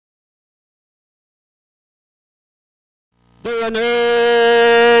The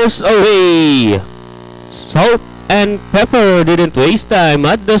runners away. Salt and Pepper didn't waste time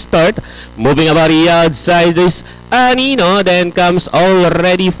at the start. Moving about the outside is Anino. Then comes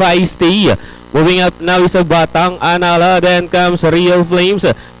already Feisty. Moving up now is a Batang Anala. Then comes Real Flames.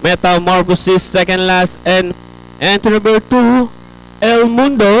 Metamorphosis second last. And enter number 2. El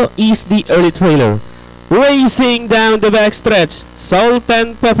Mundo is the early trailer. Racing down the backstretch. Salt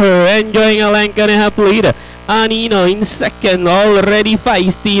and Pepper enjoying a length and a half lead. Anino in second, already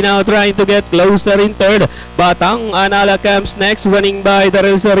Feisty now trying to get closer in third. Batang Anala comes next, running by the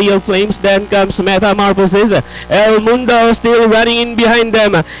Real Flames. Then comes Metamorphosis. El Mundo still running in behind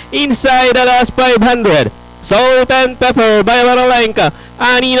them. Inside the last 500. Salt and Pepper by a little length.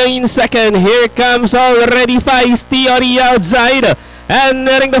 Anino in second. Here comes already Feisty on the outside. And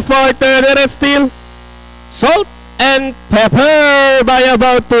nearing the fourth, third, and it's still Salt and Pepper by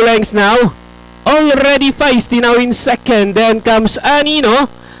about 2 lengths now. Already Feisty now in second. Then comes Anino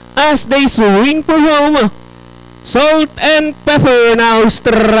as they swing for home. Salt and Pepper now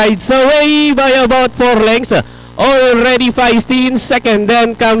strides away by about 4 lengths. Already Feisty in second.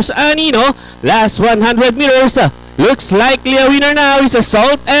 Then comes Anino. Last 100 meters. Looks likely a winner now is a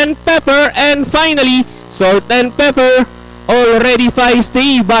Salt and Pepper. And finally, Salt and Pepper. Already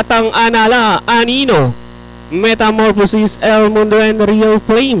Feisty, Batang Anala, Anino, Metamorphosis, El Mundo, and Real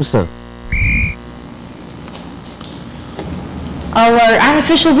Flames. Our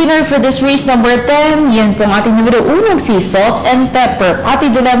unofficial winner for this race number 10, yun pong ating numero 1 si Salt and Pepper. Pati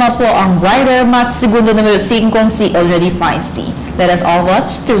dilemma po ang rider, mas segundo numero 5 si Already Feisty. Let us all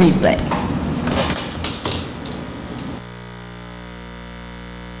watch the replay.